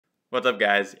What's up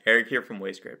guys, Eric here from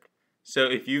WayScript. So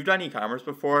if you've done e-commerce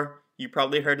before, you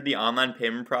probably heard of the online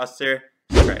payment processor,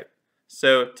 Stripe.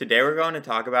 So today we're going to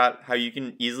talk about how you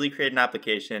can easily create an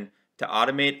application to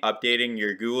automate updating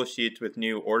your Google Sheets with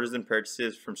new orders and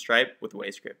purchases from Stripe with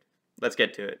WayScript. Let's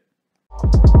get to it.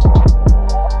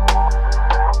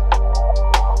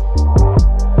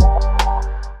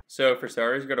 So for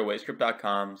starters, go to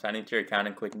wayscript.com, sign into your account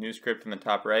and click New Script in the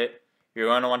top right. You're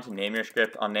going to want to name your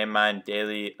script. I'll name mine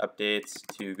Daily Updates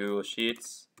to Google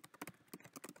Sheets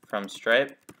from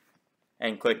Stripe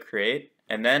and click Create.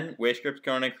 And then WayScript's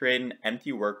going to create an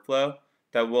empty workflow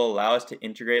that will allow us to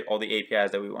integrate all the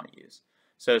APIs that we want to use.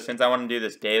 So since I want to do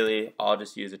this daily, I'll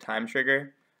just use a time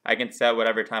trigger. I can set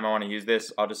whatever time I want to use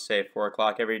this. I'll just say 4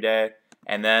 o'clock every day.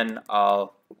 And then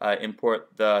I'll import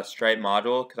the Stripe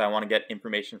module because I want to get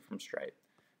information from Stripe.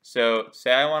 So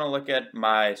say I want to look at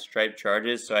my Stripe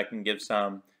charges so I can give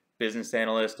some business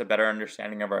analyst a better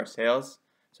understanding of our sales.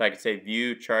 So I could say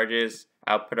view charges,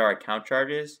 output our account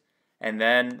charges, and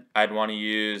then I'd want to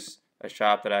use a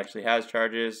shop that actually has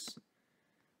charges.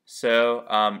 So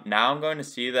now I'm going to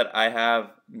see that I have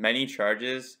many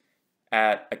charges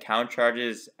at account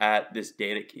charges at this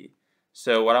data key.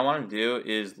 So what I want to do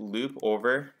is loop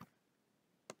over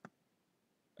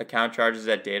account charges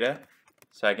at data.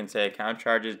 So I can say account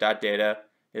charges.data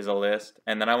is a list,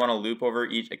 and then I want to loop over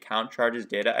each account charges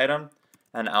data item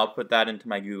and output that into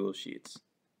my Google Sheets.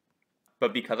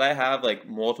 But because I have like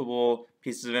multiple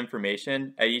pieces of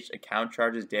information at each account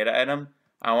charges data item,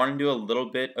 I want to do a little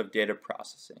bit of data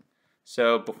processing.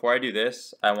 So before I do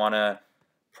this, I want to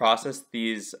process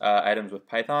these items with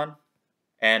Python,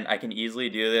 and I can easily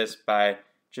do this by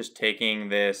just taking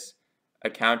this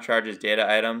account charges data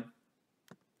item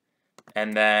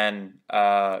and then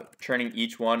turning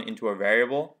each one into a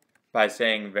variable by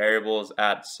saying variables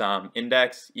at some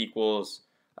index equals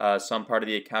some part of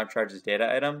the account charges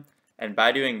data item. And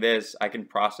by doing this, I can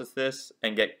process this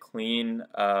and get clean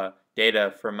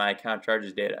data from my account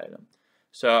charges data item.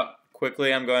 So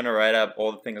quickly, I'm going to write up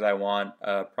all the things I want,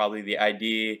 probably the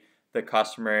ID, the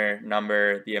customer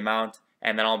number, the amount,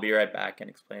 and then I'll be right back and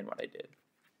explain what I did.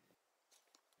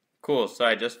 Cool, so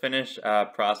I just finished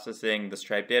processing the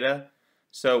Stripe data.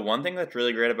 So one thing that's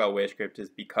really great about WayScript is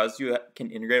because you can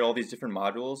integrate all these different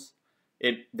modules,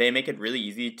 they make it really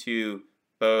easy to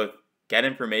both get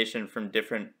information from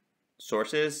different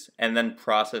sources and then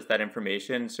process that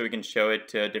information so we can show it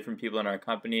to different people in our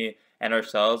company and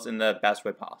ourselves in the best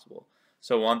way possible.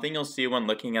 So one thing you'll see when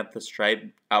looking at the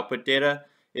Stripe output data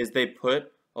is they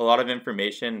put a lot of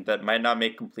information that might not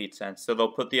make complete sense. So they'll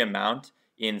put the amount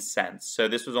in cents. So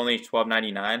this was only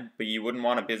 $12.99, but you wouldn't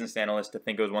want a business analyst to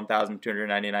think it was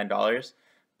 $1,299.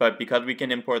 But because we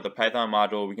can import the Python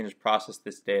module, we can just process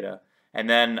this data. And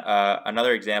then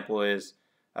another example is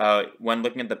when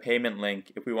looking at the payment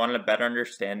link, if we wanted a better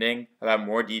understanding about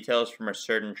more details from a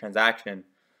certain transaction,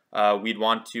 we'd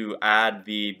want to add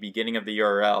the beginning of the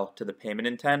URL to the payment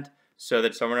intent so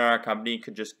that someone in our company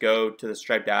could just go to the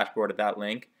Stripe dashboard at that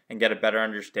link and get a better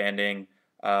understanding,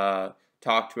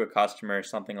 talk to a customer,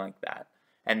 something like that.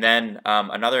 And then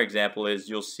another example is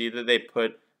you'll see that they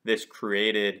put this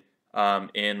created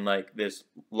in like this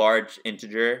large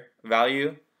integer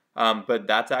value, but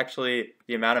that's actually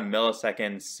the amount of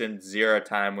milliseconds since 0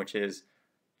 time, which is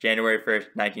January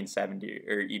 1st, 1970,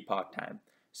 or epoch time.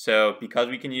 So because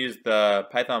we can use the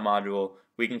Python module,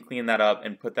 we can clean that up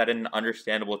and put that in an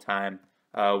understandable time,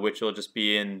 which will just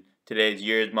be in today's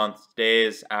years, months,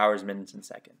 days, hours, minutes, and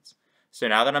seconds. So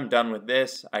now that I'm done with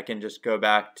this, I can just go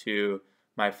back to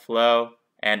my flow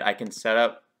and I can set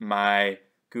up my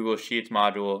Google Sheets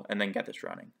module and then get this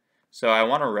running. So I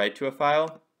want to write to a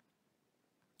file,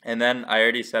 and then I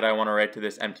already said I want to write to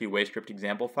this empty WayScript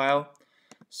example file.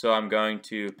 So I'm going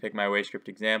to pick my WayScript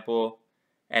example,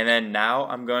 and then now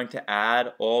I'm going to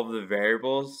add all of the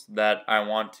variables that I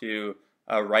want to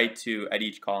write to at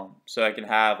each column. So I can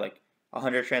have like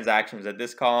 100 transactions at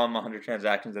this column, 100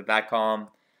 transactions at that column.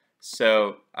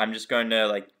 So I'm just going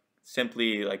to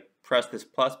simply press this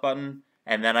plus button,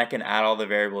 and then I can add all the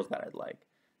variables that I'd like.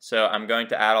 So I'm going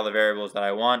to add all the variables that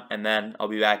I want, and then I'll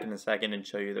be back in a second and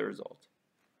show you the result.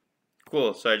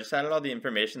 Cool, so I just added all the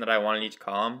information that I want in each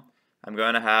column. I'm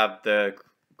going to have the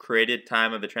created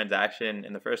time of the transaction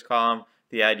in the first column,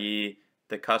 the ID,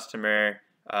 the customer,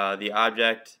 the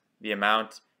object, the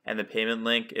amount, and the payment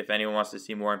link if anyone wants to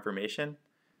see more information.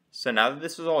 So now that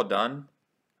this is all done,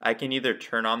 I can either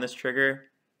turn on this trigger,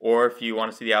 or if you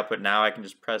want to see the output now, I can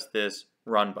just press this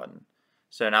run button.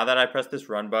 So now that I press this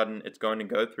run button, it's going to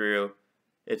go through,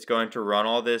 it's going to run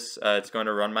all this, it's going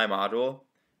to run my module,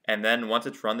 and then once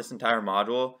it's run this entire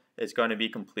module, it's going to be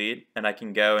complete, and I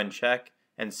can go and check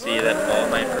and see that all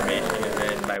my information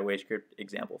is in my WayScript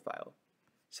example file.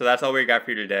 So that's all we got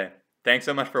for you today. Thanks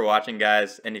so much for watching,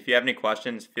 guys, and if you have any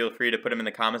questions, feel free to put them in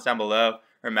the comments down below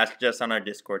or message us on our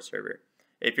Discord server.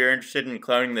 If you're interested in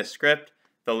cloning this script,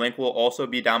 the link will also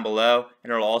be down below,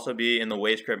 and it will also be in the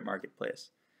WayScript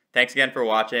marketplace. Thanks again for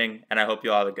watching, and I hope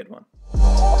you all have a good one.